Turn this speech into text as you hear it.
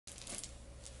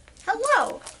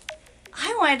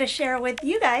wanted to share with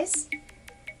you guys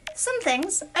some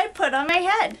things I put on my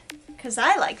head, because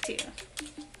I like to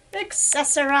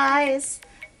accessorize.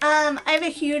 I have a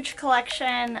huge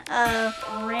collection of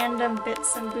random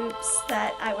bits and boops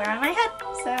that I wear on my head,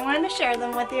 so I wanted to share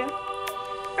them with you.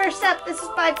 First up, this is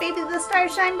by Baby the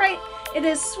Stars Shine Bright. It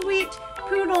is Sweet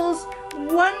Poodle's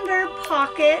Wonder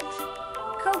Pocket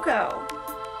Cocoa,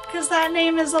 because that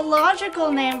name is a logical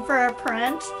name for a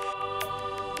print.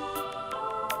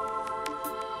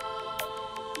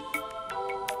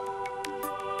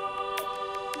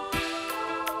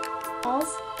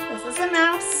 This is a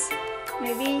mouse,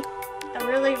 maybe a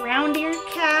really round-eared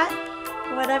cat,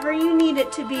 whatever you need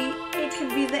it to be. It could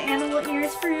be the animal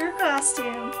ears for your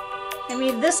costume. I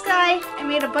made this guy. I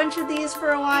made a bunch of these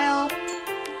for a while.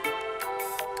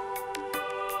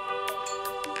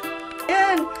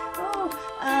 And,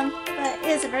 but it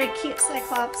is a very cute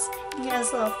Cyclops. He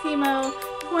has little Fimo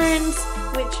twins,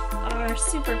 which are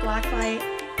super blacklight,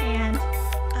 and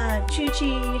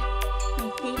Juji,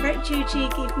 my favorite Juji,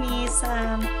 gave me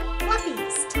some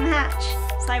fluffies to match.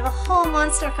 So I have a whole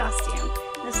monster costume.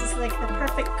 This is like the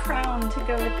perfect crown to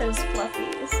go with those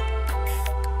fluffies.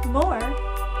 More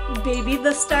Baby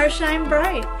the Stars Shine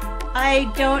Bright.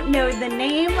 I don't know the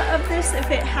name of this, if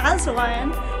it has one.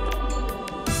 And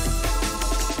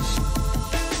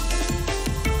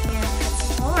it has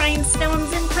some little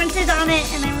rhinestones imprinted on it,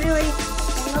 and I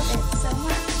love it so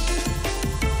much.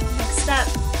 Next up,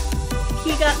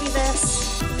 he got me this.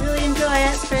 I really enjoy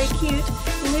it. It's very cute.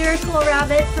 Lyrical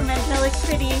Rabbit from Angelic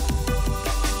Pretty.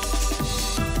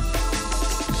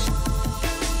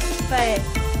 But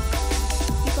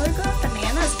people are going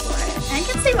bananas for it. And I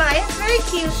can see why. It's very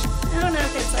cute. I don't know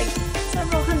if it's like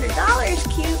several $100s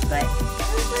cute, but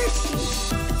it's very cute.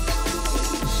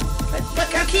 But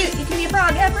look how cute. You can be a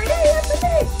frog every day.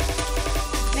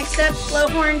 Next up, glow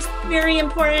horns. Very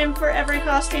important for every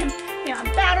costume. They have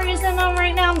batteries in them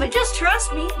right now, but just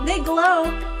trust me, they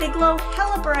glow. They glow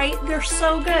hella bright. They're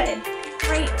so good.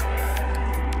 Great.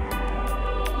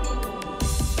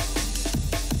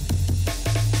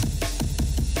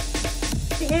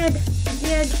 Did.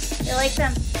 They like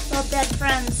them little dead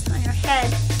friends on your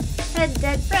head. Head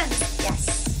dead friends. Yes.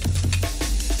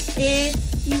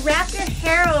 You wrap your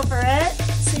hair over it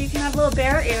so you can have little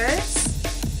bear ears.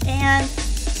 And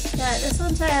yeah, this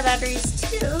one's had batteries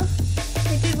too.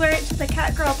 I did wear it to the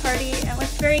cat girl party and it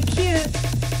looked very cute.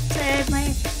 So I had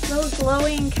my little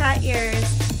glowing cat ears,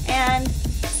 and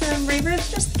some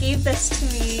ravers just gave this to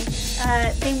me.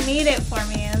 They made it for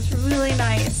me. It was really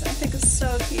nice. I think it's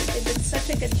so cute. They did such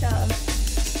a good job.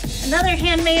 Another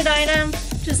handmade item,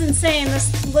 which is insane.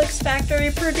 This looks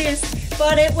factory produced,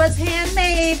 but it was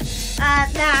handmade.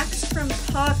 Max from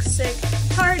Toxic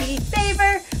Party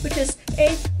Favor, which is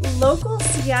a local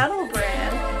Seattle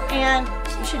brand, and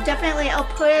you should definitely, I'll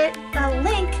put a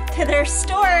link to their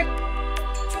store.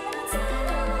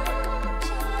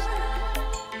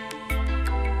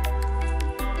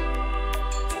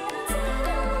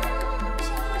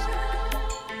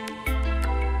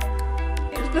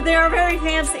 But they are very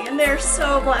fancy, and they're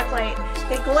so blacklight.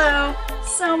 They glow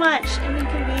so much, and you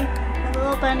can be a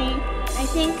little bunny. I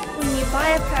think when you buy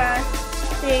a pair,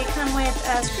 they come with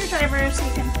a screwdriver, so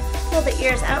you can pull the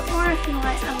ears out more if you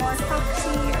want a more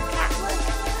foxy or cat look.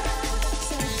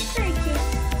 So very cute.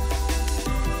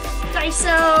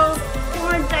 Daiso,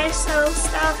 more Daiso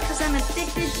stuff, because I'm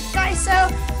addicted to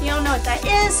Daiso. If you don't know what that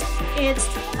is, it's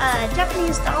a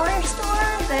Japanese dollar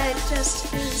store that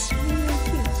just is really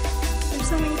cute. There's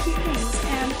so many cute things,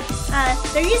 and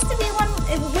there used to be one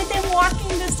within walking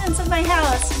distance of my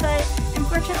house, but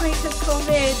unfortunately because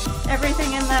COVID,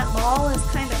 everything in that mall is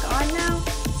kind of gone now,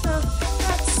 so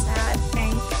that's a sad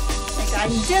thing. I got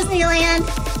in Disneyland,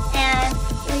 and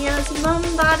Leo's mom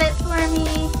bought it for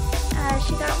me.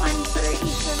 She got one for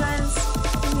each of us.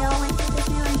 We all went to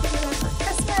Disneyland together for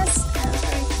Christmas, and it was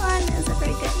very fun. It was a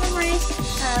very good memory.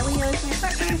 Leo is my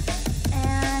partner,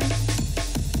 and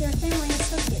their family is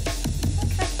so cute.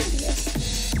 Look how cute he is.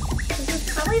 This is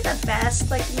probably the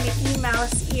best like Mickey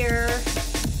Mouse ear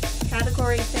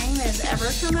category thing that has ever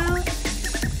come out.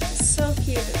 It's so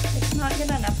cute. I cannot get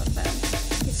enough of them.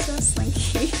 He's so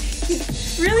slinky.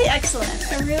 He's really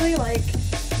excellent. I really like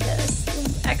this. This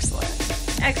is excellent.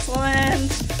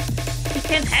 Excellent. You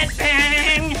can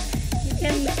headbang. You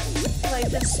can like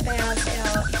just spaz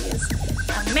out. He is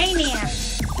a maniac.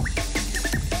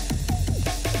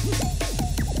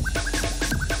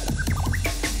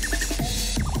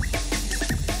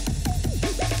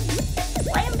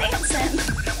 Slam dancing.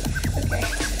 Okay.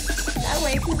 That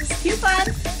way because it's too fun.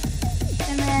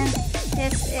 And then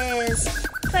this is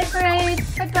Toy Parade.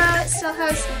 It still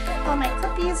has all my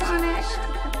clippies on it. I should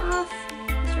take them off.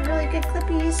 really good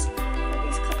clippies.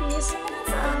 These clippies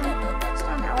just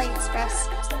on AliExpress.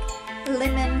 Just like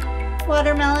lemon,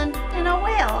 watermelon, and a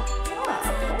whale. Oh,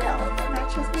 a whale that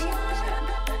matches me.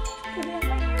 Put it in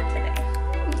my hair today.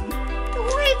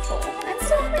 Delightful and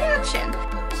so matching.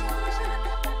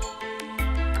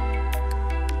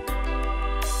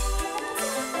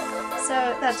 So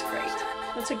that's great.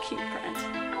 That's a cute print.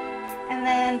 And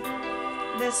then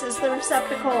this is the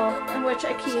receptacle in which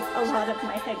I keep a lot of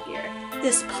my headgear.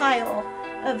 This pile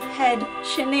of head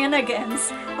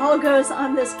shenanigans all goes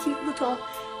on this cute little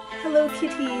Hello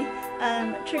Kitty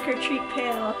trick-or-treat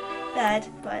pail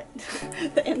but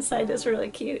the inside is really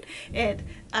cute. It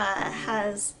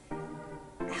has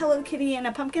Hello Kitty in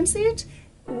a pumpkin suit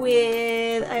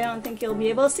with, I don't think you'll be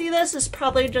able to see this, it's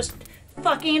probably just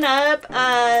fucking up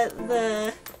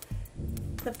the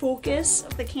focus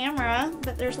of the camera,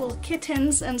 but there's little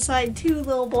kittens inside two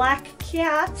little black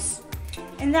cats.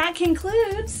 And that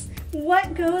concludes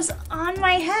what goes on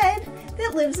my head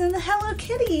that lives in the Hello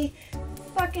Kitty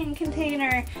fucking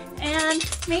container. And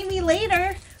maybe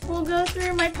later we'll go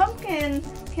through my pumpkin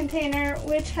container,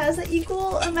 which has an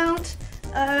equal amount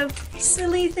of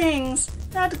silly things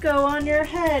that go on your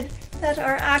head that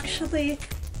are actually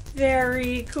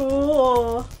very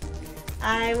cool.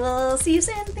 I will see you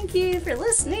soon. Thank you for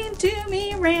listening to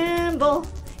me ramble.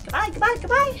 Goodbye, goodbye,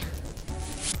 goodbye.